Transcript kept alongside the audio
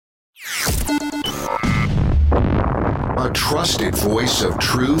a trusted voice of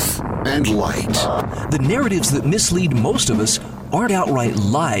truth and light. The narratives that mislead most of us aren't outright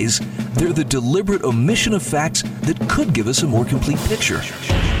lies. They're the deliberate omission of facts that could give us a more complete picture.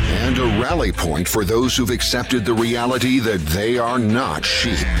 And a rally point for those who've accepted the reality that they are not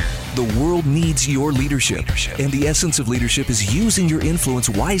sheep. The world needs your leadership, and the essence of leadership is using your influence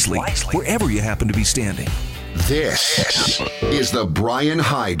wisely wherever you happen to be standing. This is The Brian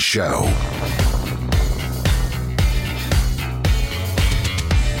Hyde Show.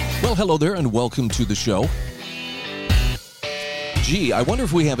 Well, hello there, and welcome to the show. Gee, I wonder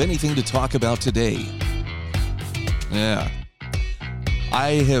if we have anything to talk about today. Yeah.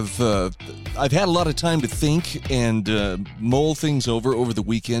 I've had a lot of time to think and mull things over the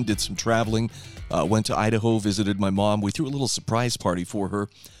weekend, did some traveling, went to Idaho, visited my mom. We threw a little surprise party for her,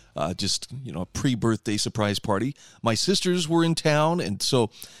 a pre-birthday surprise party. My sisters were in town, and so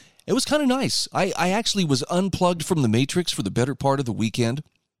it was kind of nice. I actually was unplugged from the Matrix for the better part of the weekend,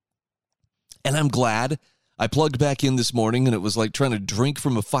 and I'm glad. I plugged back in this morning, and it was like trying to drink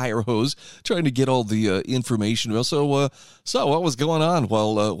from a fire hose, trying to get all the information. So what was going on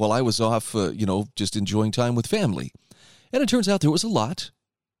while I was off, just enjoying time with family? And it turns out there was a lot.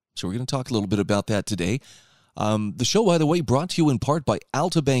 So we're going to talk a little bit about that today. The show, by the way, brought to you in part by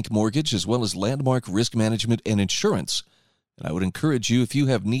Altabank Mortgage, as well as Landmark Risk Management and Insurance. And I would encourage you, if you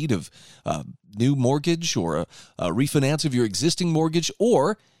have need of new mortgage or a refinance of your existing mortgage,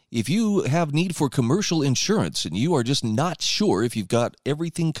 or if you have need for commercial insurance and you are just not sure if you've got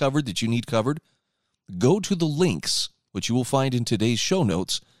everything covered that you need covered, go to the links, which you will find in today's show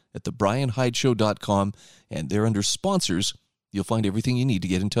notes at thebrianhydeshow.com, and there under sponsors, you'll find everything you need to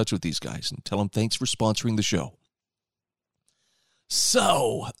get in touch with these guys and tell them thanks for sponsoring the show.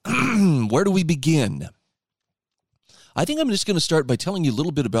 So, where do we begin? I think I'm just going to start by telling you a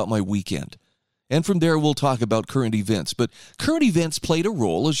little bit about my weekend. And from there, we'll talk about current events. But current events played a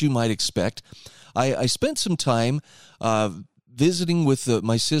role, as you might expect. I spent some time visiting with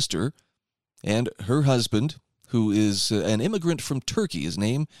my sister and her husband, who is an immigrant from Turkey. His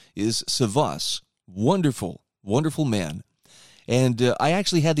name is Savas. Wonderful, wonderful man. And I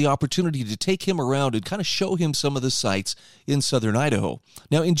actually had the opportunity to take him around and kind of show him some of the sights in southern Idaho.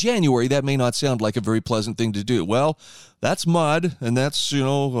 Now, in January, that may not sound like a very pleasant thing to do. Well, that's mud, and that's,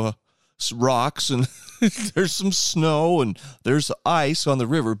 rocks, and there's some snow, and there's ice on the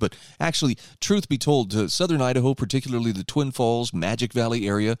river. But actually, truth be told, southern Idaho, particularly the Twin Falls, Magic Valley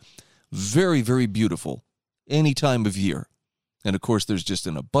area, very, very beautiful any time of year. And of course, there's just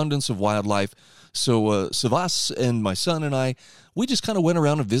an abundance of wildlife. So Savas and my son and I, we just kind of went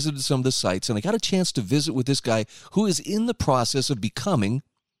around and visited some of the sites, and I got a chance to visit with this guy who is in the process of becoming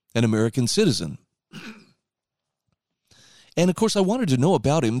an American citizen. And, of course, I wanted to know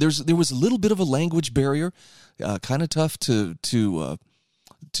about him. There was a little bit of a language barrier, kind of tough to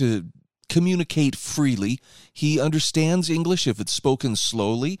communicate freely. He understands English if it's spoken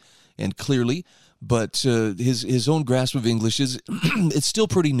slowly and clearly, but his own grasp of English is it's still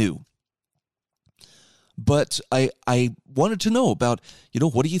pretty new. But I wanted to know about,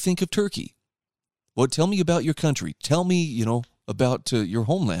 what do you think of Turkey? Tell me about your country. Tell me, about your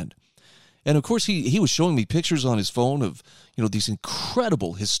homeland. And, of course, he was showing me pictures on his phone of, these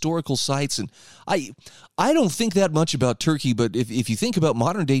incredible historical sites. And I don't think that much about Turkey, but if you think about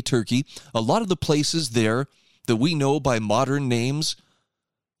modern-day Turkey, a lot of the places there that we know by modern names,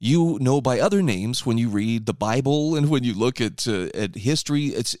 you know by other names when you read the Bible and when you look at history.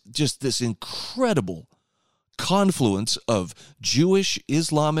 It's just this incredible confluence of Jewish,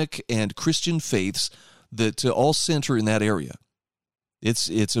 Islamic, and Christian faiths that all center in that area.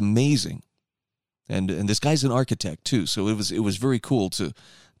 It's amazing. And this guy's an architect too, so it was very cool to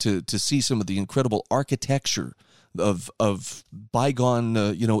see some of the incredible architecture of bygone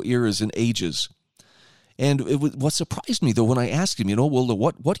eras and ages. And what surprised me though when I asked him,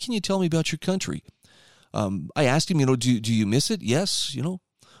 what can you tell me about your country? I asked him, do you miss it? Yes,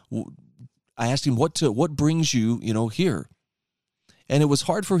 I asked him what brings you here, and it was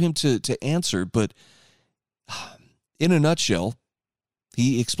hard for him to answer, but in a nutshell,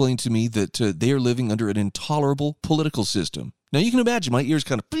 he explained to me that they are living under an intolerable political system. Now, you can imagine my ears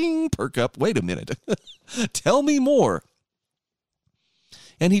kind of perk up. Wait a minute. Tell me more.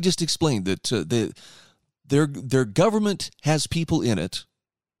 And he just explained that their government has people in it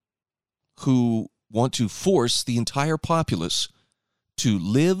who want to force the entire populace to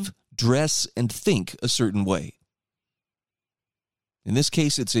live, dress, and think a certain way. In this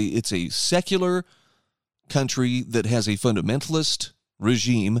case, it's a secular country that has a fundamentalist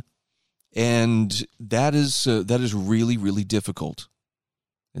regime, and that is really, really difficult.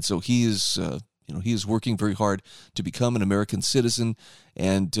 And so he is He is working very hard to become an American citizen,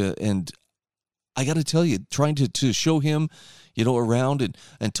 and I got to tell you, trying to show him, around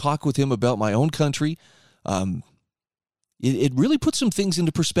and talk with him about my own country, it really puts some things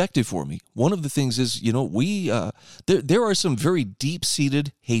into perspective for me. One of the things is, there are some very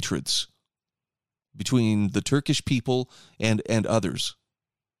deep-seated hatreds between the Turkish people and others.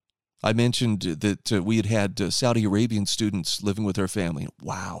 I mentioned that we had Saudi Arabian students living with our family.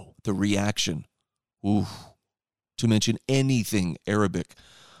 Wow, the reaction. Ooh, to mention anything Arabic.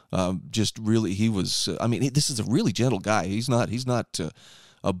 Just really, he was, this is a really gentle guy. He's not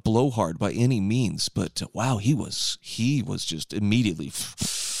a blowhard by any means, but wow, he was just immediately,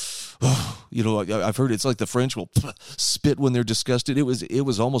 I've heard it's like the French will spit when they're disgusted. It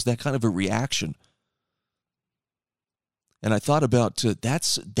was almost that kind of a reaction. And I thought about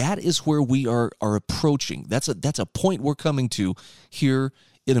that is where we are approaching. That's a point we're coming to here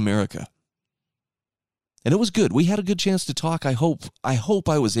in America. And it was good. We had a good chance to talk. I hope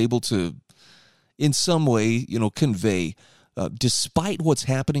I was able to, in some way, convey, despite what's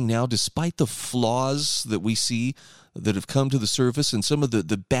happening now, despite the flaws that we see that have come to the surface and some of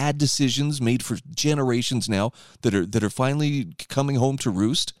the bad decisions made for generations now that are finally coming home to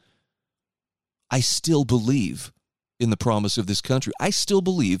roost, I still believe in the promise of this country. I still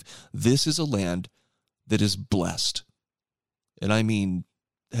believe this is a land that is blessed. And I mean,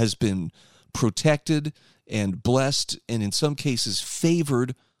 has been protected and blessed, and in some cases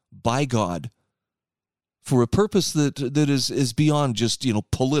favored by God for a purpose that is beyond just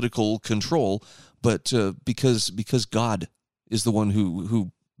political control, but because God is the one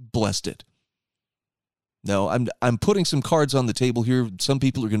who blessed it. Now I'm putting some cards on the table here. Some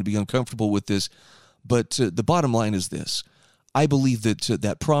people are going to be uncomfortable with this, but the bottom line is this: I believe that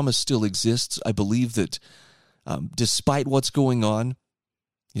that promise still exists. I believe that despite what's going on,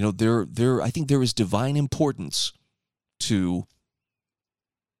 I think there is divine importance to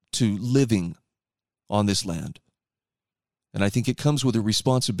living on this land. And I think it comes with a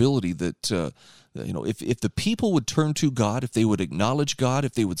responsibility that, if the people would turn to God, if they would acknowledge God,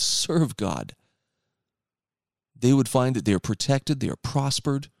 if they would serve God, they would find that they are protected, they are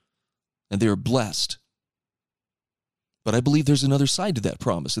prospered, and they are blessed. But I believe there's another side to that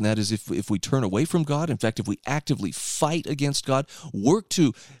promise, and that is if we turn away from God, in fact, if we actively fight against God, work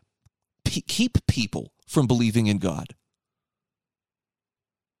to keep people from believing in God.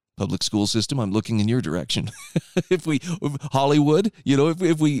 Public school system, I'm looking in your direction. Hollywood,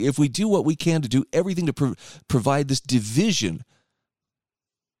 if we do what we can to do everything to provide this division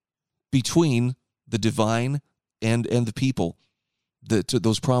between the divine and the people, that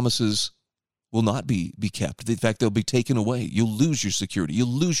those promises will not be kept. In fact, they'll be taken away. You'll lose your security. You'll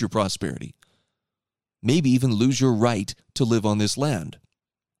lose your prosperity. Maybe even lose your right to live on this land.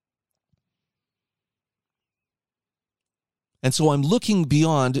 And so I'm looking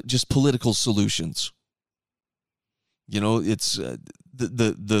beyond just political solutions. It's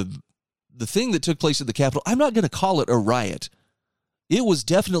the thing that took place at the Capitol. I'm not going to call it a riot. It was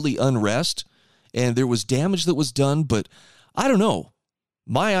definitely unrest, and there was damage that was done, but I don't know.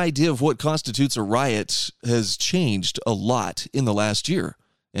 My idea of what constitutes a riot has changed a lot in the last year,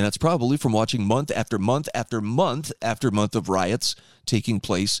 and that's probably from watching month after month after month after month of riots taking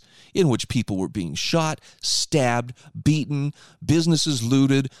place in which people were being shot, stabbed, beaten, businesses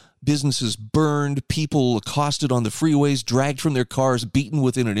looted, businesses burned, people accosted on the freeways, dragged from their cars, beaten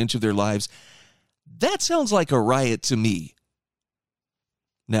within an inch of their lives. That sounds like a riot to me.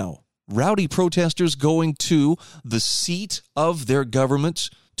 Now, rowdy protesters going to the seat of their government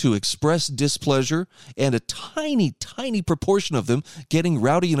to express displeasure, and a tiny, tiny proportion of them getting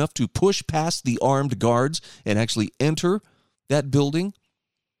rowdy enough to push past the armed guards and actually enter that building.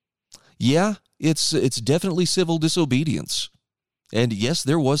 Yeah, it's definitely civil disobedience. And yes,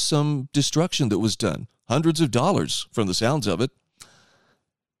 there was some destruction that was done. Hundreds of dollars from the sounds of it.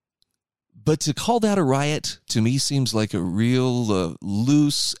 But to call that a riot, to me, seems like a real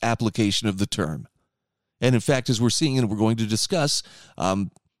loose application of the term. And in fact, as we're seeing and we're going to discuss,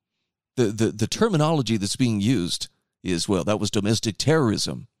 the terminology that's being used is, well, that was domestic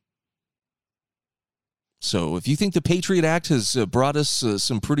terrorism. So if you think the Patriot Act has brought us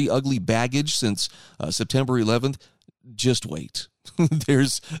some pretty ugly baggage since September 11th, just wait.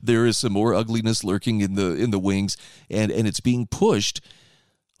 There is some more ugliness lurking in the wings, and it's being pushed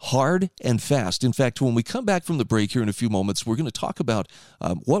hard and fast. In fact, when we come back from the break here in a few moments, we're going to talk about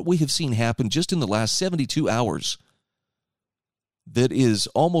what we have seen happen just in the last 72 hours that is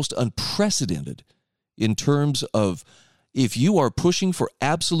almost unprecedented in terms of, if you are pushing for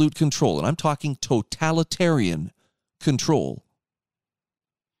absolute control, and I'm talking totalitarian control,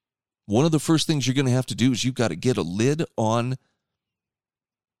 one of the first things you're going to have to do is you've got to get a lid on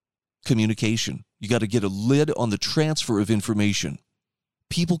communication. You got to get a lid on the transfer of information.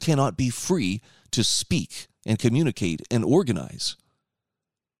 People cannot be free to speak and communicate and organize.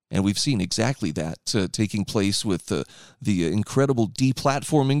 And we've seen exactly that taking place with the incredible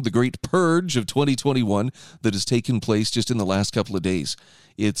deplatforming, the great purge of 2021 that has taken place just in the last couple of days.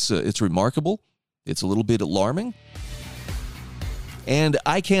 It's remarkable. It's a little bit alarming. And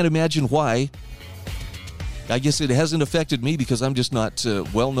I can't imagine why. I guess it hasn't affected me because I'm just not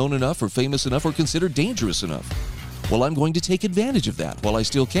well-known enough or famous enough or considered dangerous enough. Well, I'm going to take advantage of that while I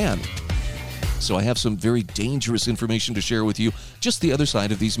still can. So I have some very dangerous information to share with you just the other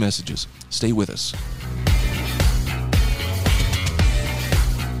side of these messages. Stay with us.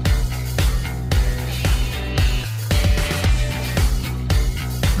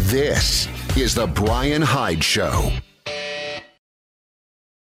 This is The Brian Hyde Show.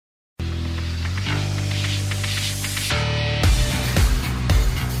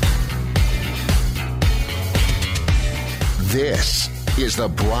 This is The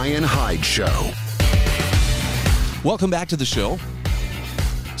Brian Hyde Show. Welcome back to the show.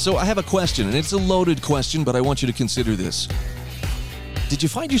 So I have a question, and it's a loaded question, but I want you to consider this. Did you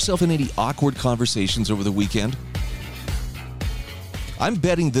find yourself in any awkward conversations over the weekend? I'm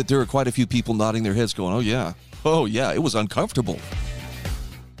betting that there are quite a few people nodding their heads going, oh yeah, it was uncomfortable.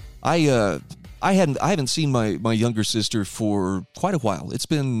 I haven't seen my younger sister for quite a while. It's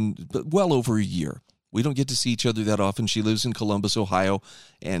been well over a year. We don't get to see each other that often. She lives in Columbus, Ohio,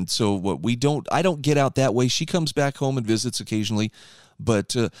 and so I don't get out that way. She comes back home and visits occasionally, but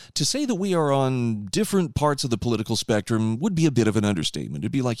to say that we are on different parts of the political spectrum would be a bit of an understatement.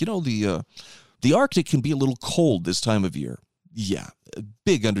 It'd be like, the Arctic can be a little cold this time of year. Yeah, a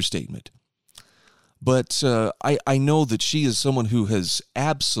big understatement. But I know that she is someone who has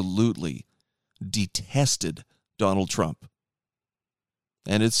absolutely detested Donald Trump.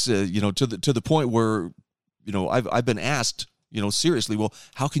 And it's, to the point where, I've been asked, seriously, well,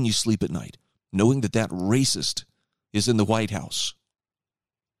 how can you sleep at night knowing that racist is in the White House?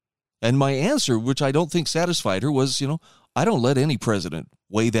 And my answer, which I don't think satisfied her, was, I don't let any president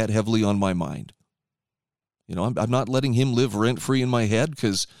weigh that heavily on my mind. I'm not letting him live rent-free in my head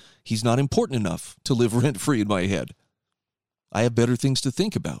because he's not important enough to live rent-free in my head. I have better things to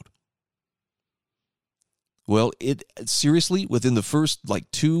think about. Well, seriously, within the first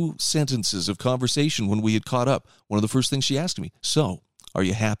 2 sentences of conversation when we had caught up, one of the first things she asked me, so, are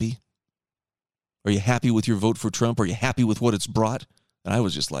you happy? Are you happy with your vote for Trump? Are you happy with what it's brought? And I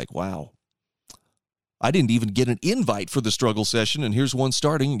was just like, wow. I didn't even get an invite for the struggle session, and here's one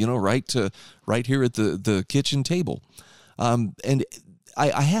starting, right here at the kitchen table. And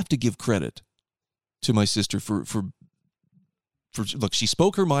I have to give credit to my sister for look, she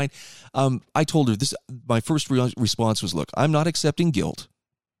spoke her mind. I told her this. My first response was, look, I'm not accepting guilt.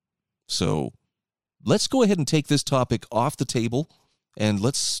 So let's go ahead and take this topic off the table and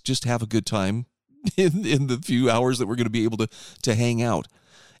let's just have a good time in the few hours that we're going to be able to hang out.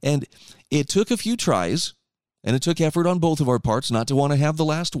 And it took a few tries and it took effort on both of our parts not to want to have the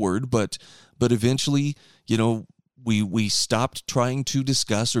last word, but eventually, we stopped trying to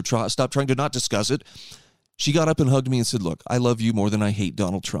discuss or stopped trying to not discuss it. She got up and hugged me and said, look, I love you more than I hate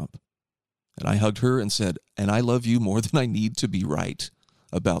Donald Trump. And I hugged her and said, and I love you more than I need to be right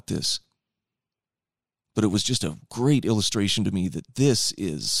about this. But it was just a great illustration to me that this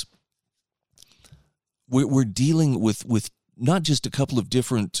is, we're dealing with not just a couple of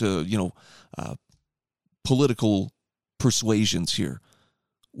different, political persuasions here.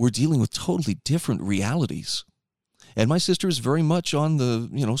 We're dealing with totally different realities. And my sister is very much on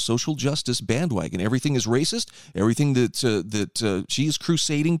the, social justice bandwagon. Everything is racist. Everything that she is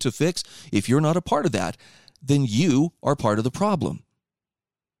crusading to fix. If you're not a part of that, then you are part of the problem.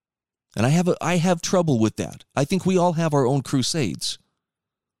 And I have trouble with that. I think we all have our own crusades.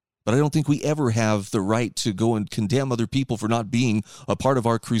 But I don't think we ever have the right to go and condemn other people for not being a part of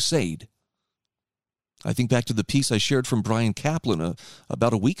our crusade. I think back to the piece I shared from Brian Kaplan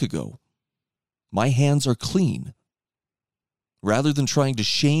about a week ago. My hands are clean. Rather than trying to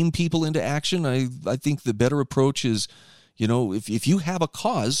shame people into action, I think the better approach is, if you have a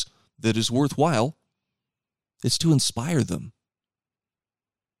cause that is worthwhile, it's to inspire them.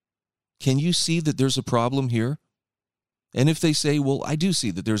 Can you see that there's a problem here? And if they say, well, I do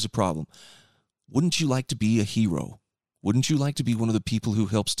see that there's a problem, wouldn't you like to be a hero? Wouldn't you like to be one of the people who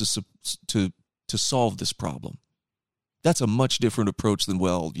helps to solve this problem? That's a much different approach than,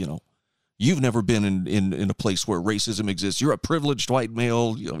 you've never been in a place where racism exists. You're a privileged white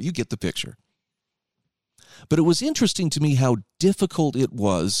male. You get the picture. But it was interesting to me how difficult it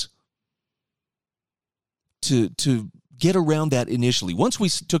was to get around that initially. Once we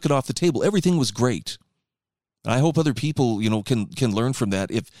took it off the table, everything was great. I hope other people, can learn from that.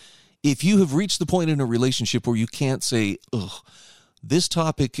 If you have reached the point in a relationship where you can't say, ugh, this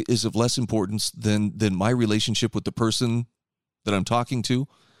topic is of less importance than my relationship with the person that I'm talking to,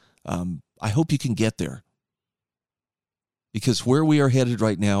 I hope you can get there. Because where we are headed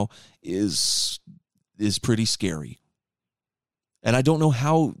right now is pretty scary. And I don't know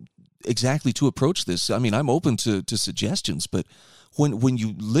how exactly to approach this. I mean, I'm open to suggestions, but when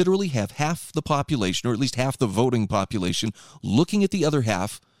you literally have half the population, or at least half the voting population, looking at the other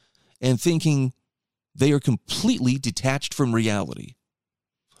half and thinking they are completely detached from reality,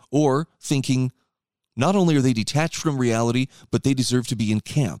 or thinking not only are they detached from reality, but they deserve to be in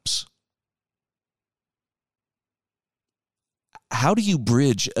camps. How do you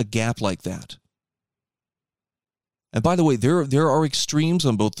bridge a gap like that? And by the way, there are extremes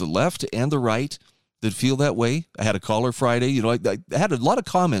on both the left and the right that feel that way. I had a caller Friday. I had a lot of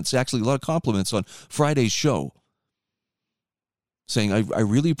comments, actually a lot of compliments on Friday's show, saying I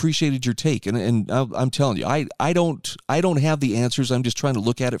really appreciated your take. And I'm telling you, I don't have the answers. I'm just trying to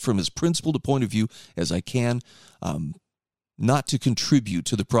look at it from as principled a point of view as I can. Not to contribute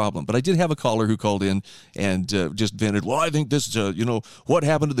to the problem. But I did have a caller who called in and just vented, well, I think this is, what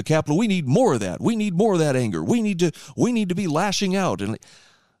happened to the Capitol? We need more of that. We need more of that anger. We need to be lashing out. And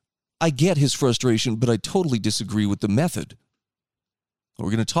I get his frustration, but I totally disagree with the method. We're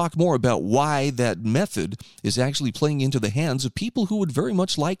going to talk more about why that method is actually playing into the hands of people who would very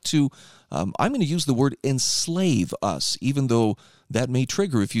much like to, I'm going to use the word enslave us, even though that may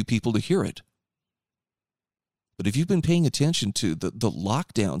trigger a few people to hear it. But if you've been paying attention to the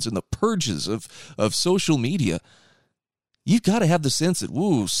lockdowns and the purges of social media, you've got to have the sense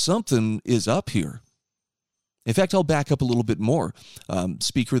that, something is up here. In fact, I'll back up a little bit more.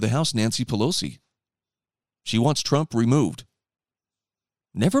 Speaker of the House, Nancy Pelosi, she wants Trump removed.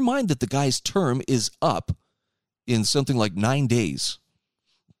 Never mind that the guy's term is up in something like 9 days.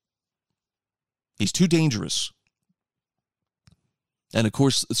 He's too dangerous. And of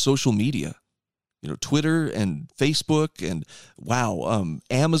course, social media. Twitter and Facebook and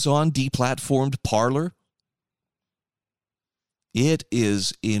Amazon deplatformed Parler. It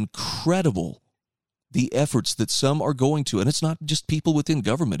is incredible the efforts that some are going to, and it's not just people within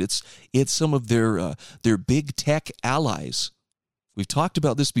government. It's some of their big tech allies. We've talked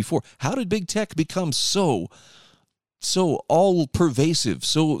about this before. How did big tech become so all pervasive?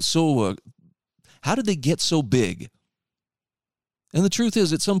 How did they get so big? And the truth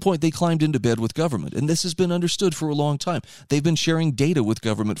is, at some point, they climbed into bed with government, and this has been understood for a long time. They've been sharing data with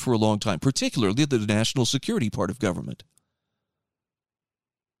government for a long time, particularly the national security part of government.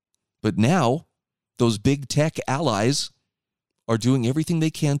 But now, those big tech allies are doing everything they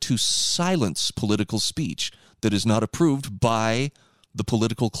can to silence political speech that is not approved by the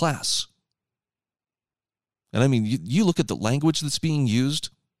political class. And I mean, you look at the language that's being used.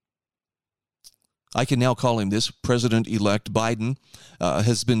 I can now call him this. President-elect Biden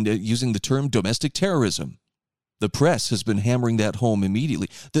has been using the term domestic terrorism. The press has been hammering that home immediately.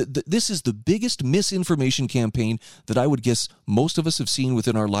 This is the biggest misinformation campaign that I would guess most of us have seen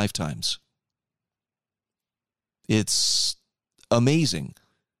within our lifetimes. It's amazing.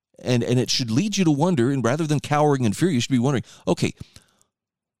 And it should lead you to wonder, and rather than cowering in fear, you should be wondering, okay,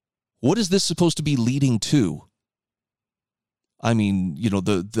 what is this supposed to be leading to? I mean,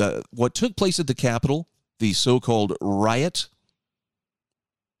 the what took place at the Capitol, the so-called riot,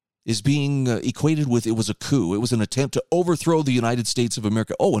 is being equated with it was a coup. It was an attempt to overthrow the United States of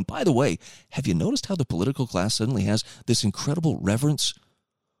America. Oh, and by the way, have you noticed how the political class suddenly has this incredible reverence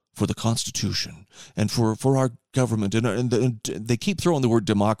for the Constitution and for our government? And they keep throwing the word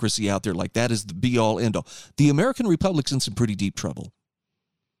democracy out there like that is the be-all, end-all. The American Republic's in some pretty deep trouble.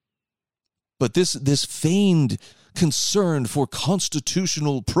 But this feigned concern for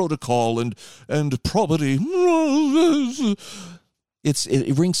constitutional protocol and probity,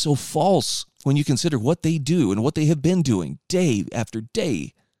 it rings so false when you consider what they do and what they have been doing day after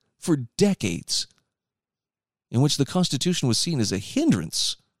day for decades, in which the Constitution was seen as a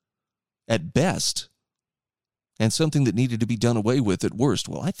hindrance at best and something that needed to be done away with at worst.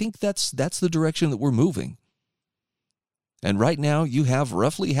 Well, I think that's the direction that we're moving. And right now, you have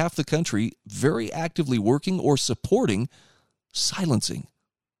roughly half the country very actively working or supporting silencing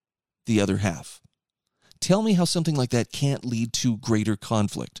the other half. Tell me how something like that can't lead to greater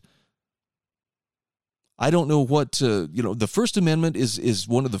conflict. I don't know what, the First Amendment is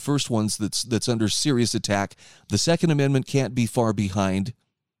one of the first ones that's under serious attack. The Second Amendment can't be far behind.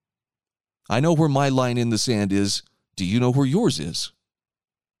 I know where my line in the sand is. Do you know where yours is?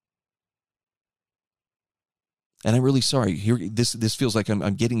 And I'm really sorry. Here, this feels like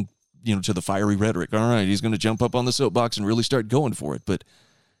I'm getting, to the fiery rhetoric. All right, he's going to jump up on the soapbox and really start going for it. But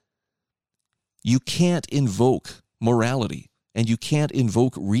you can't invoke morality and you can't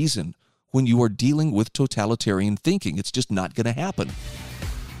invoke reason when you are dealing with totalitarian thinking. It's just not going to happen.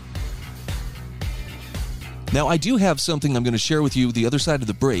 Now, I do have something I'm going to share with you the other side of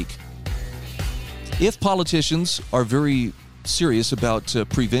the break. If politicians are very serious about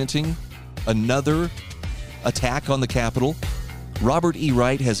preventing another attack on the Capitol, Robert E.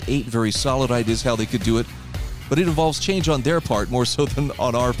 Wright has 8 very solid ideas how they could do it, but it involves change on their part more so than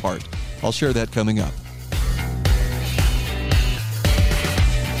on our part. I'll share that coming up.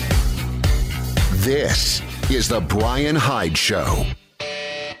 This is The Brian Hyde Show.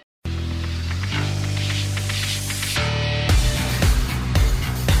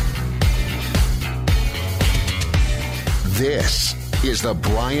 This is The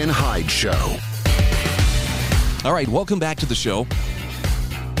Brian Hyde Show. All right, welcome back to the show.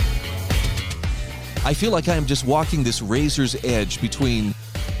 I feel like I am just walking this razor's edge between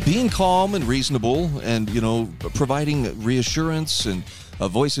being calm and reasonable and, providing reassurance and a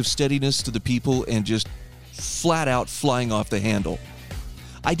voice of steadiness to the people and just flat out flying off the handle.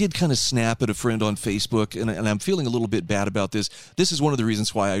 I did kind of snap at a friend on Facebook, and I'm feeling a little bit bad about this. This is one of the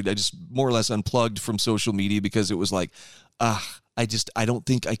reasons why I just more or less unplugged from social media, because it was like, I don't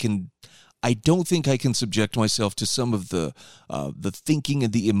think I can subject myself to some of the thinking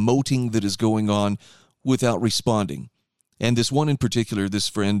and the emoting that is going on without responding. And this one in particular, this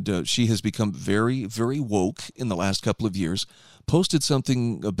friend, she has become very, very woke in the last couple of years, posted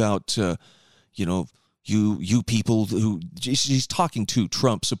something about, you people who, she's talking to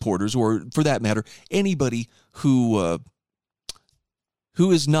Trump supporters, or for that matter, anybody who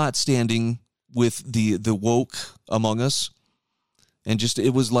is not standing with the woke among us. And just,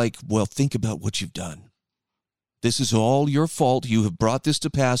 it was like, well, think about what you've done. This is all your fault. You have brought this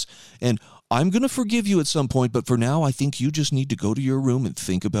to pass, and I'm going to forgive you at some point, but for now, I think you just need to go to your room and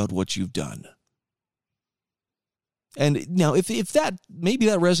think about what you've done. And now, if that, maybe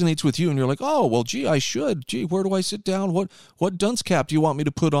that resonates with you, and you're like, oh, well, gee, I should. Gee, where do I sit down? What dunce cap do you want me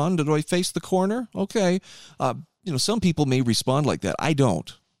to put on? Do I face the corner? Okay. Some people may respond like that. I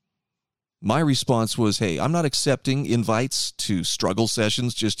don't. My response was, hey, I'm not accepting invites to struggle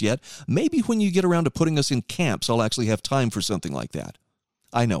sessions just yet. Maybe when you get around to putting us in camps, I'll actually have time for something like that.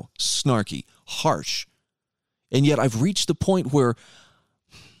 I know, snarky, harsh. And yet I've reached the point where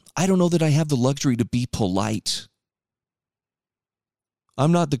I don't know that I have the luxury to be polite.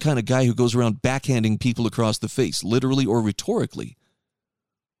 I'm not the kind of guy who goes around backhanding people across the face, literally or rhetorically.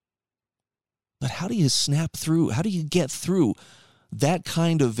 But how do you snap through? How do you get through that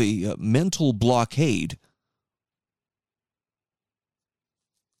kind of a mental blockade?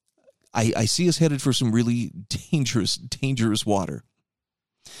 I see us headed for some really dangerous water.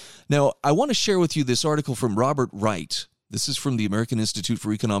 Now, I want to share with you this article from Robert Wright. This is from the American Institute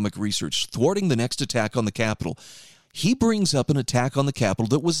for Economic Research, thwarting the next attack on the Capitol. He brings up an attack on the Capitol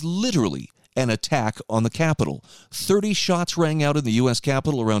that was literally an attack on the Capitol. 30 shots rang out in the U.S.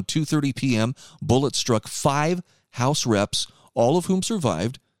 Capitol around 2:30 p.m. Bullets struck 5 House reps, all of whom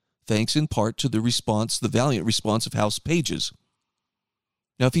survived, thanks in part to the valiant response of House pages.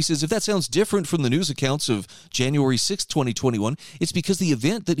 Now, if that sounds different from the news accounts of January 6, 2021, it's because the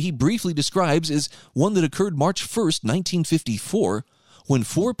event that he briefly describes is one that occurred March 1st, 1954, when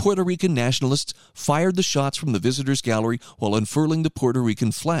 4 Puerto Rican nationalists fired the shots from the visitors' gallery while unfurling the Puerto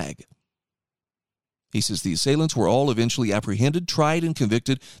Rican flag. He says the assailants were all eventually apprehended, tried, and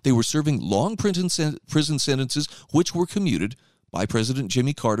convicted. They were serving long prison sentences, which were commuted by President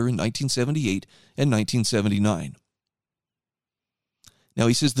Jimmy Carter in 1978 and 1979. Now,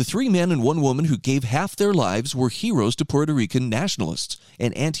 he says the 3 men and 1 woman who gave half their lives were heroes to Puerto Rican nationalists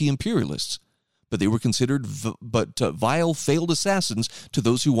and anti-imperialists, but they were considered vile, failed assassins to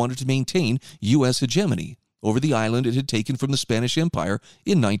those who wanted to maintain U.S. hegemony over the island it had taken from the Spanish Empire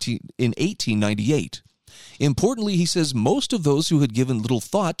in 1898. Importantly, he says most of those who had given little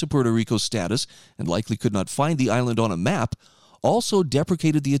thought to Puerto Rico's status and likely could not find the island on a map also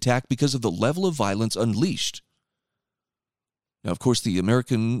deprecated the attack because of the level of violence unleashed. Now, of course,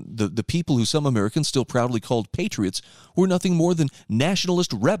 the people who some Americans still proudly called patriots were nothing more than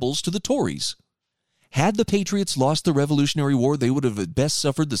nationalist rebels to the Tories. Had the Patriots lost the Revolutionary War, they would have at best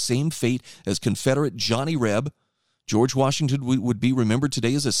suffered the same fate as Confederate Johnny Reb. George Washington would be remembered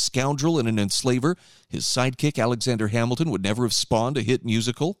today as a scoundrel and an enslaver. His sidekick, Alexander Hamilton, would never have spawned a hit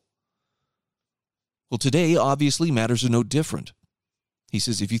musical. Well, today, obviously, matters are no different. He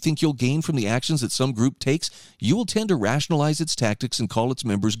says, if you think you'll gain from the actions that some group takes, you will tend to rationalize its tactics and call its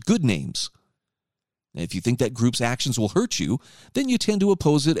members good names. If you think that group's actions will hurt you, then you tend to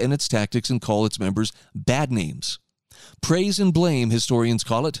oppose it and its tactics and call its members bad names. Praise and blame, historians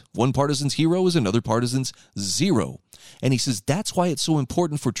call it. One partisan's hero is another partisan's zero. And he says that's why it's so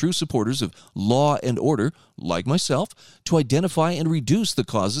important for true supporters of law and order, like myself, to identify and reduce the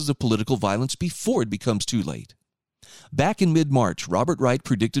causes of political violence before it becomes too late. Back in mid-March, Robert Wright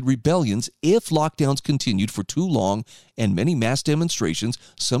predicted rebellions if lockdowns continued for too long and many mass demonstrations,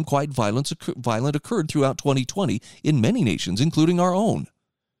 some quite violent, occurred throughout 2020 in many nations, including our own.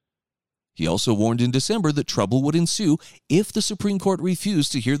 He also warned in December that trouble would ensue if the Supreme Court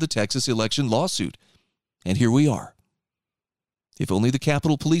refused to hear the Texas election lawsuit. And here we are. If only the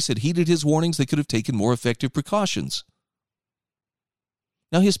Capitol Police had heeded his warnings, they could have taken more effective precautions.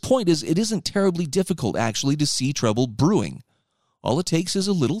 Now, his point is it isn't terribly difficult, actually, to see trouble brewing. All it takes is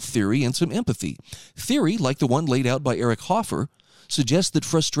a little theory and some empathy. Theory, like the one laid out by Eric Hoffer, suggests that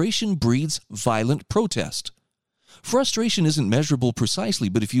frustration breeds violent protest. Frustration isn't measurable precisely,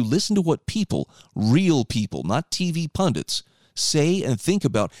 but if you listen to what people, real people, not TV pundits, say and think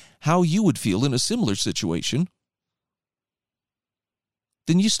about how you would feel in a similar situation,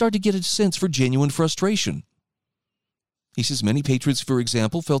 then you start to get a sense for genuine frustration. He says many patriots, for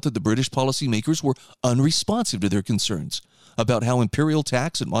example, felt that the British policymakers were unresponsive to their concerns about how imperial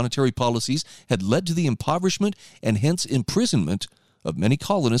tax and monetary policies had led to the impoverishment and hence imprisonment of many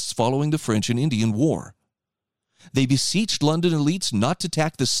colonists following the French and Indian War. They beseeched London elites not to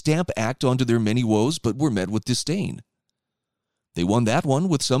tack the Stamp Act onto their many woes, but were met with disdain. They won that one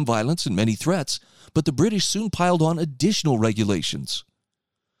with some violence and many threats, but the British soon piled on additional regulations.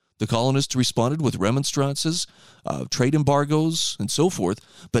 The colonists responded with remonstrances, trade embargoes, and so forth.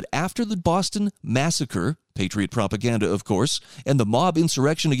 But after the Boston Massacre, Patriot propaganda, of course, and the mob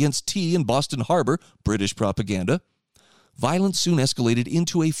insurrection against tea in Boston Harbor, British propaganda, violence soon escalated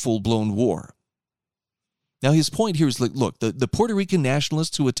into a full-blown war. Now, his point here is, look, the Puerto Rican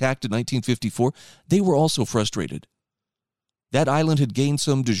nationalists who attacked in 1954, they were also frustrated. That island had gained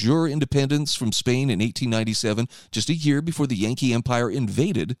some de jure independence from Spain in 1897, just a year before the Yankee Empire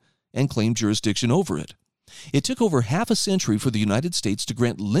invaded and claimed jurisdiction over it. It took over half a century for the United States to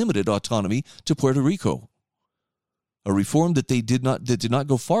grant limited autonomy to Puerto Rico, a reform that did not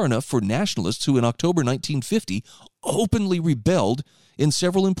go far enough for nationalists who in October 1950 openly rebelled in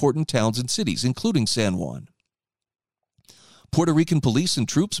several important towns and cities, including San Juan. Puerto Rican police and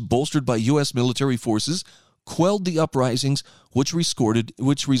troops, bolstered by U.S. military forces, quelled the uprisings, which resulted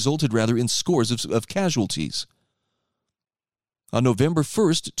in scores of casualties. On November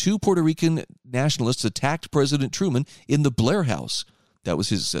 1st, 2 Puerto Rican nationalists attacked President Truman in the Blair House. That was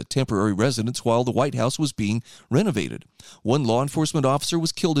his temporary residence while the White House was being renovated. One law enforcement officer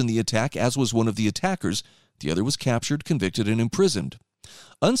was killed in the attack, as was one of the attackers. The other was captured, convicted, and imprisoned.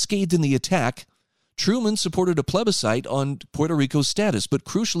 Unscathed in the attack, Truman supported a plebiscite on Puerto Rico's status, but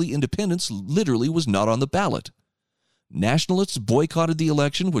crucially, independence literally was not on the ballot. Nationalists boycotted the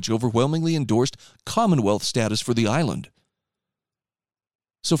election, which overwhelmingly endorsed Commonwealth status for the island.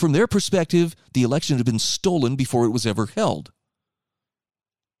 So from their perspective, the election had been stolen before it was ever held.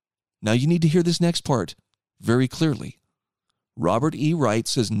 Now you need to hear this next part very clearly. Robert E. Wright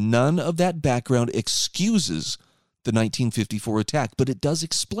says none of that background excuses the 1954 attack, but it does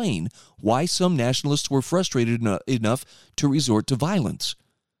explain why some nationalists were frustrated enough to resort to violence.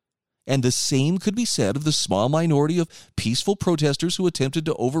 And the same could be said of the small minority of peaceful protesters who attempted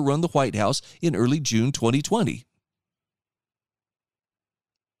to overrun the White House in early June 2020.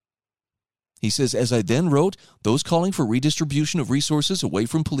 He says, as I then wrote, those calling for redistribution of resources away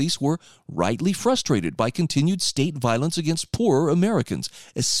from police were rightly frustrated by continued state violence against poorer Americans,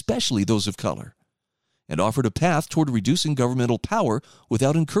 especially those of color, and offered a path toward reducing governmental power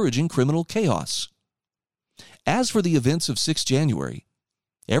without encouraging criminal chaos. As for the events of 6 January,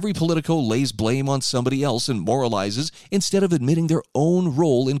 every politico lays blame on somebody else and moralizes instead of admitting their own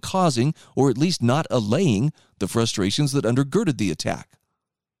role in causing, or at least not allaying, the frustrations that undergirded the attack.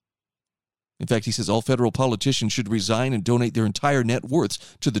 In fact, he says all federal politicians should resign and donate their entire net worths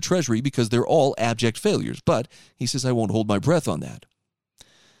to the Treasury because they're all abject failures. But he says I won't hold my breath on that.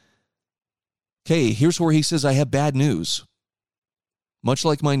 Okay, here's where he says I have bad news. Much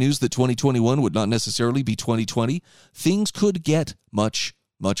like my news that 2021 would not necessarily be 2020, things could get much,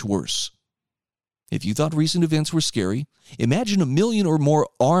 much worse. If you thought recent events were scary, imagine 1 million or more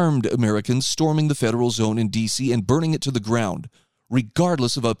armed Americans storming the federal zone in D.C. and burning it to the ground,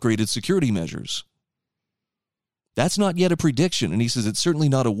 regardless of upgraded security measures. That's not yet a prediction, and he says it's certainly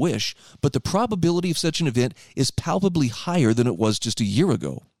not a wish, but the probability of such an event is palpably higher than it was just a year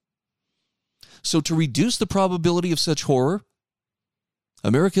ago. So to reduce the probability of such horror,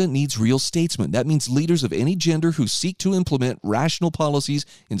 America needs real statesmen. That means leaders of any gender who seek to implement rational policies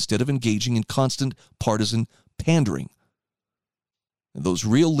instead of engaging in constant partisan pandering. And those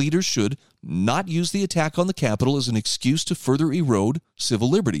real leaders should not use the attack on the Capitol as an excuse to further erode civil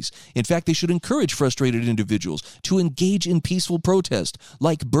liberties. In fact, they should encourage frustrated individuals to engage in peaceful protest,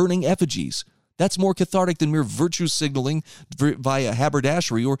 like burning effigies. That's more cathartic than mere virtue signaling via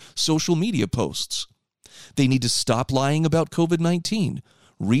haberdashery or social media posts. They need to stop lying about COVID-19.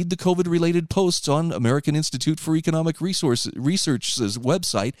 Read the COVID-related posts on American Institute for Economic Research's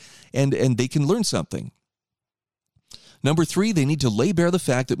website, and they can learn something. Number 3, they need to lay bare the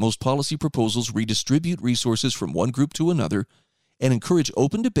fact that most policy proposals redistribute resources from one group to another and encourage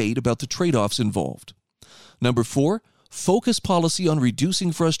open debate about the trade-offs involved. Number 4, focus policy on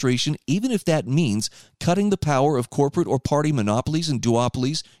reducing frustration, even if that means cutting the power of corporate or party monopolies and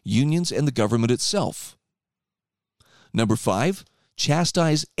duopolies, unions, and the government itself. Number 5,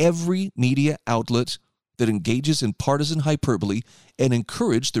 chastise every media outlet that engages in partisan hyperbole and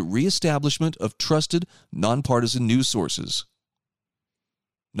encourage the reestablishment of trusted, nonpartisan news sources.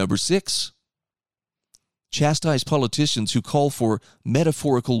 Number 6, chastise politicians who call for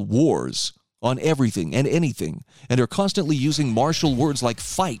metaphorical wars on everything and anything and are constantly using martial words like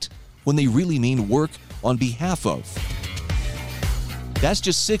fight when they really mean work on behalf of. That's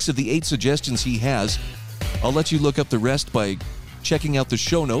just 6 of the 8 suggestions he has. I'll let you look up the rest by checking out the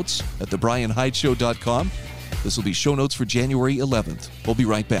show notes at thebrianhydeshow.com. This will be show notes for January 11th. We'll be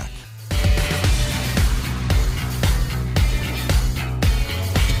right back.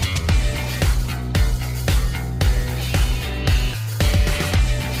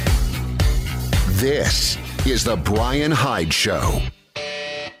 This is The Brian Hyde Show.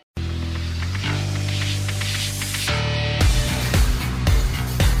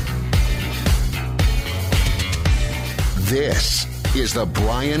 This is The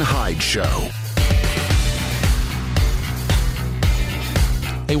Brian Hyde Show.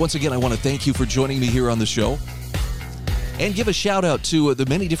 Hey, once again, I want to thank you for joining me here on the show. And give a shout out to the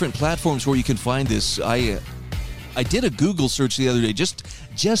many different platforms where you can find this. I did a Google search the other day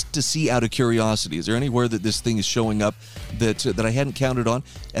just to see out of curiosity. Is there anywhere that this thing is showing up that I hadn't counted on?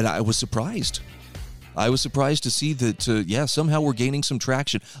 And I was surprised. I was surprised to see that, somehow we're gaining some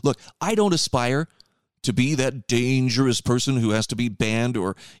traction. Look, I don't aspire to be that dangerous person who has to be banned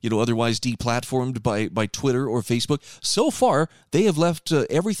or, otherwise deplatformed by Twitter or Facebook. So far, they have left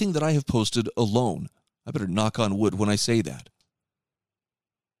everything that I have posted alone. I better knock on wood when I say that.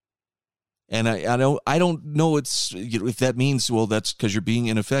 And I don't know if that means, well, that's because you're being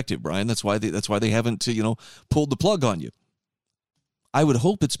ineffective, Brian. That's why they haven't pulled the plug on you. I would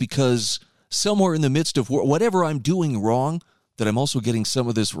hope it's because somewhere in the midst of whatever I'm doing wrong, that I'm also getting some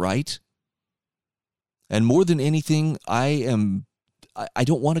of this right. And more than anything, I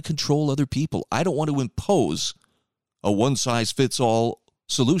don't want to control other people. I don't want to impose a one-size-fits-all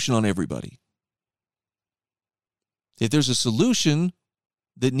solution on everybody. If there's a solution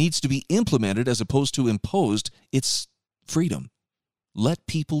that needs to be implemented as opposed to imposed, it's freedom. Let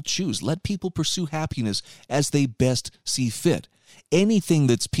people choose. Let people pursue happiness as they best see fit. Anything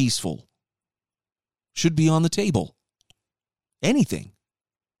that's peaceful should be on the table. Anything.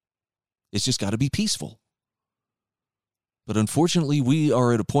 It's just got to be peaceful. But unfortunately, we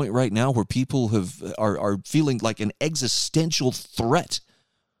are at a point right now where people are feeling like an existential threat.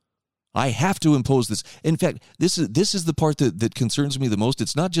 I have to impose this. In fact, this is the part that concerns me the most.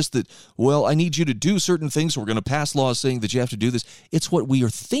 It's not just that, well, I need you to do certain things, so we're going to pass laws saying that you have to do this. It's what we are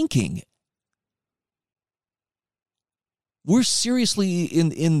thinking. We're seriously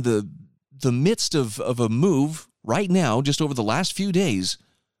in the midst of a move right now, just over the last few days,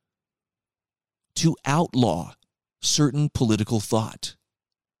 to outlaw certain political thought.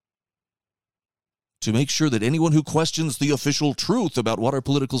 To make sure that anyone who questions the official truth about what our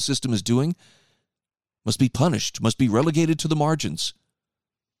political system is doing must be punished, must be relegated to the margins.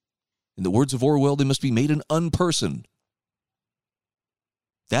 In the words of Orwell, they must be made an unperson.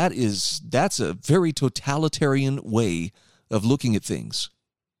 That's a very totalitarian way of looking at things.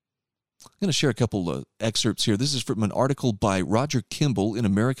 I'm going to share a couple of excerpts here. This is from an article by Roger Kimball in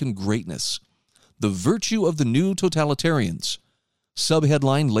American Greatness. The Virtue of the New Totalitarians.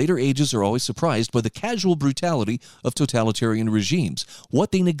 Subheadline, later ages are always surprised by the casual brutality of totalitarian regimes.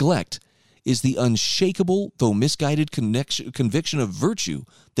 What they neglect is the unshakable, though misguided conviction of virtue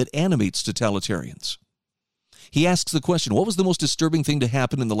that animates totalitarians. He asks the question, what was the most disturbing thing to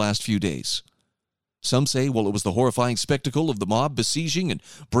happen in the last few days? Some say, well, it was the horrifying spectacle of the mob besieging and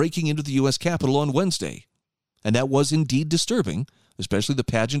breaking into the U.S. Capitol on Wednesday. And that was indeed disturbing, especially the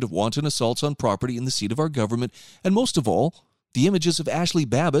pageant of wanton assaults on property in the seat of our government, and most of all, the images of Ashley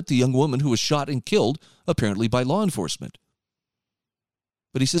Babbitt, the young woman who was shot and killed, apparently by law enforcement.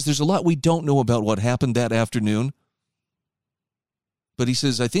 But he says there's a lot we don't know about what happened that afternoon. But he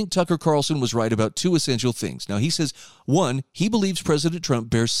says, I think Tucker Carlson was right about two essential things. Now, he says, one, he believes President Trump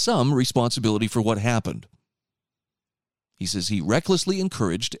bears some responsibility for what happened. He says he recklessly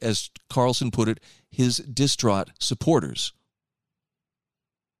encouraged, as Carlson put it, his distraught supporters.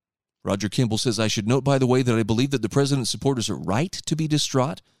 Roger Kimball says, I should note, by the way, that I believe that the president's supporters are right to be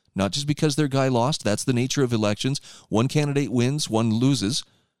distraught, not just because their guy lost. That's the nature of elections. One candidate wins, one loses.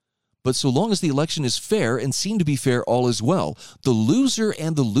 But so long as the election is fair and seen to be fair, all is well. The loser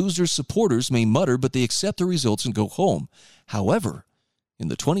and the loser's supporters may mutter, but they accept the results and go home. However, in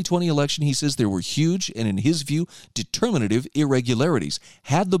the 2020 election, he says there were huge and, in his view, determinative irregularities.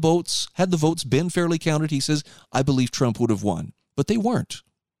 Had the votes been fairly counted, he says, I believe Trump would have won. But they weren't.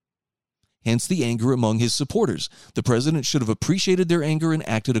 Hence the anger among his supporters. The president should have appreciated their anger and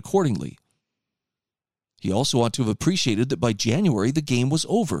acted accordingly. He also ought to have appreciated that by January, the game was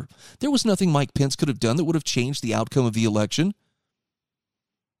over. There was nothing Mike Pence could have done that would have changed the outcome of the election.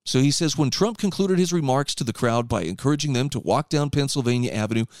 So he says when Trump concluded his remarks to the crowd by encouraging them to walk down Pennsylvania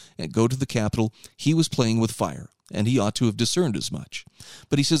Avenue and go to the Capitol, he was playing with fire, and he ought to have discerned as much.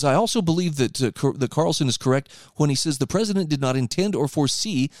 But he says, I also believe that Carlson is correct when he says the president did not intend or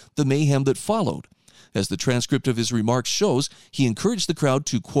foresee the mayhem that followed. As the transcript of his remarks shows, he encouraged the crowd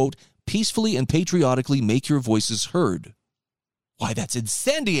to, quote, peacefully and patriotically make your voices heard. Why, that's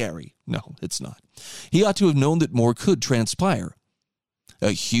incendiary. No, it's not. He ought to have known that more could transpire.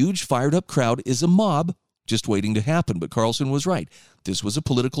 A huge fired-up crowd is a mob just waiting to happen, but Carlson was right. This was a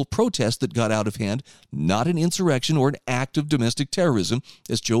political protest that got out of hand, not an insurrection or an act of domestic terrorism,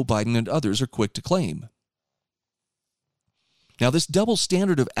 as Joe Biden and others are quick to claim. Now, this double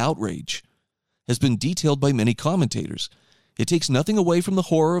standard of outrage has been detailed by many commentators. It takes nothing away from the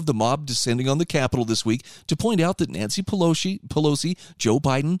horror of the mob descending on the Capitol this week to point out that Nancy Pelosi, Joe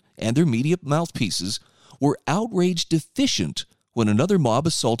Biden, and their media mouthpieces were outrage deficient when another mob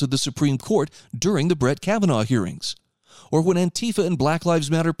assaulted the Supreme Court during the Brett Kavanaugh hearings, or when Antifa and Black Lives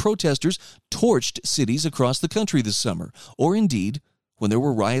Matter protesters torched cities across the country this summer, or indeed when there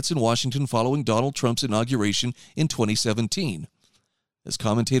were riots in Washington following Donald Trump's inauguration in 2017. As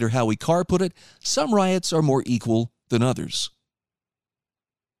commentator Howie Carr put it, some riots are more equal than others.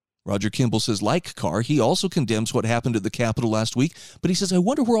 Roger Kimball says, like Carr, he also condemns what happened at the Capitol last week, but he says, I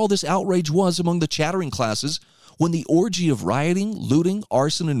wonder where all this outrage was among the chattering classes when the orgy of rioting, looting,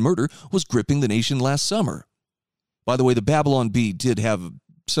 arson, and murder was gripping the nation last summer. By the way, the Babylon Bee did have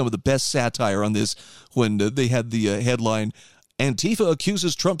some of the best satire on this when they had the headline, Antifa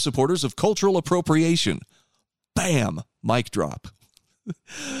accuses Trump supporters of cultural appropriation. Bam! Mic drop.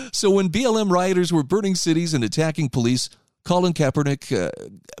 So when BLM rioters were burning cities and attacking police, Colin Kaepernick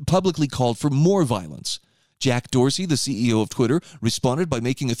publicly called for more violence. Jack Dorsey, the CEO of Twitter, responded by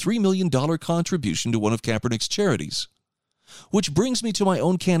making a $3 million contribution to one of Kaepernick's charities. Which brings me to my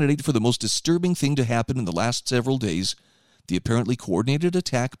own candidate for the most disturbing thing to happen in the last several days, the apparently coordinated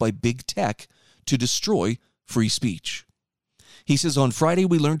attack by big tech to destroy free speech. He says, on Friday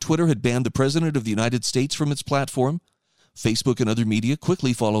we learned Twitter had banned the President of the United States from its platform. Facebook and other media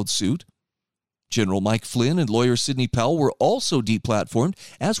quickly followed suit. General Mike Flynn and lawyer Sidney Powell were also deplatformed,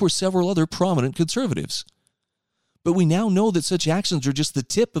 as were several other prominent conservatives. But we now know that such actions are just the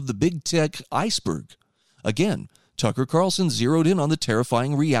tip of the big tech iceberg. Again, Tucker Carlson zeroed in on the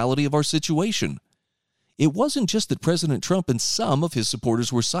terrifying reality of our situation. It wasn't just that President Trump and some of his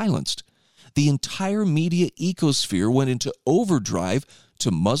supporters were silenced. The entire media ecosphere went into overdrive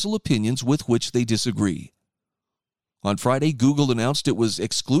to muzzle opinions with which they disagree. On Friday, Google announced it was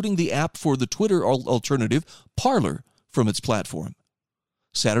excluding the app for the Twitter alternative, Parler, from its platform.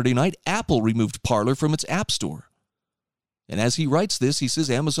 Saturday night, Apple removed Parler from its App Store. And as he writes this, he says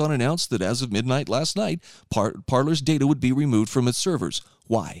Amazon announced that as of midnight last night, Parler's data would be removed from its servers.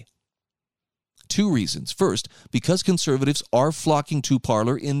 Why? Two reasons. First, because conservatives are flocking to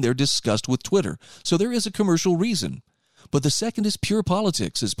Parler in their disgust with Twitter. So there is a commercial reason. But the second is pure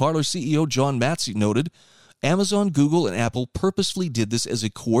politics. As Parler CEO John Matsy noted, Amazon, Google, and Apple purposefully did this as a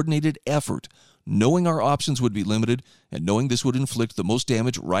coordinated effort, knowing our options would be limited and knowing this would inflict the most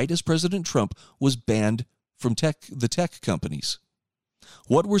damage right as President Trump was banned from the tech companies.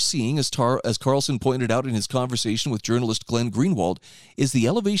 What we're seeing, as Carlson pointed out in his conversation with journalist Glenn Greenwald, is the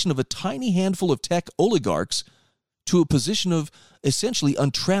elevation of a tiny handful of tech oligarchs to a position of essentially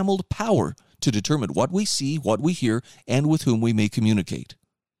untrammeled power to determine what we see, what we hear, and with whom we may communicate.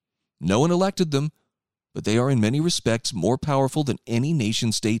 No one elected them. but they are in many respects more powerful than any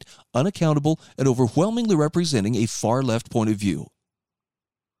nation state, unaccountable, and overwhelmingly representing a far-left point of view.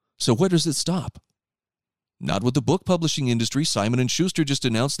 So where does it stop? Not with the book publishing industry. Simon & Schuster just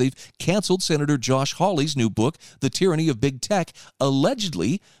announced they've canceled Senator Josh Hawley's new book, The Tyranny of Big Tech,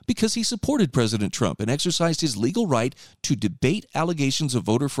 allegedly because he supported President Trump and exercised his legal right to debate allegations of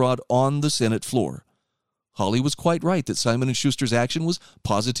voter fraud on the Senate floor. Hawley was quite right that Simon & Schuster's action was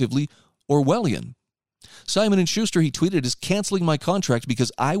positively Orwellian. Simon & Schuster, he tweeted, is canceling my contract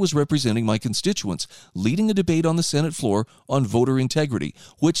because I was representing my constituents, leading a debate on the Senate floor on voter integrity,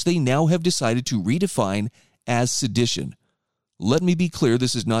 which they now have decided to redefine as sedition. Let me be clear,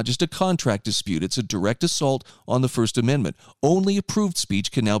 this is not just a contract dispute. It's a direct assault on the First Amendment. Only approved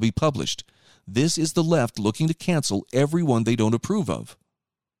speech can now be published. This is the left looking to cancel everyone they don't approve of.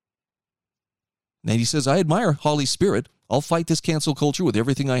 And he says, I admire Hawley's spirit. I'll fight this cancel culture with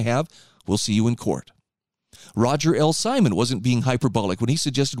everything I have. We'll see you in court. Roger L. Simon wasn't being hyperbolic when he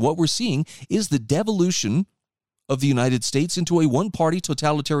suggested what we're seeing is the devolution of the United States into a one-party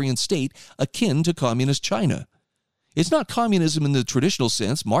totalitarian state akin to communist China. It's not communism in the traditional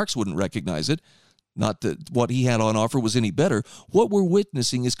sense. Marx wouldn't recognize it. Not that what he had on offer was any better. What we're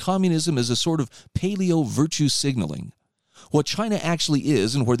witnessing is communism as a sort of paleo virtue signaling. What China actually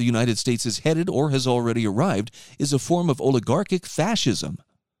is, and where the United States is headed or has already arrived, is a form of oligarchic fascism.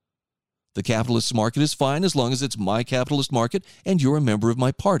 The capitalist market is fine as long as it's my capitalist market and you're a member of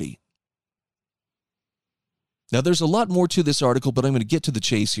my party. Now, there's a lot more to this article, but I'm going to get to the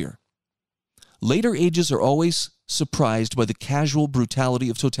chase here. Later ages are always surprised by the casual brutality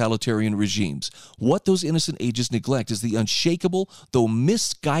of totalitarian regimes. What those innocent ages neglect is the unshakable, though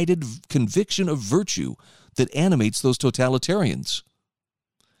misguided conviction of virtue that animates those totalitarians.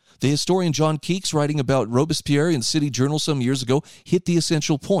 The historian John Keeks, writing about Robespierre in City Journal some years ago, hit the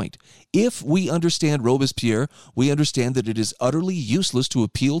essential point. If we understand Robespierre, we understand that it is utterly useless to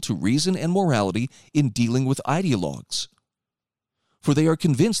appeal to reason and morality in dealing with ideologues. For they are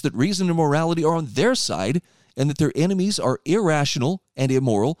convinced that reason and morality are on their side and that their enemies are irrational and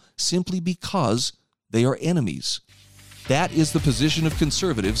immoral simply because they are enemies. That is the position of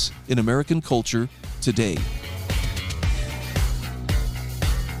conservatives in American culture today.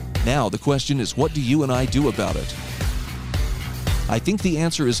 Now, the question is, what do you and I do about it? I think the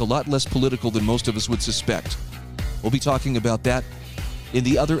answer is a lot less political than most of us would suspect. We'll be talking about that in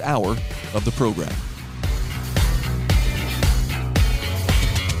the other hour of the program.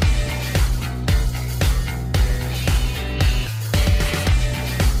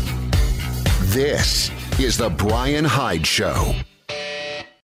 This is The Brian Hyde Show.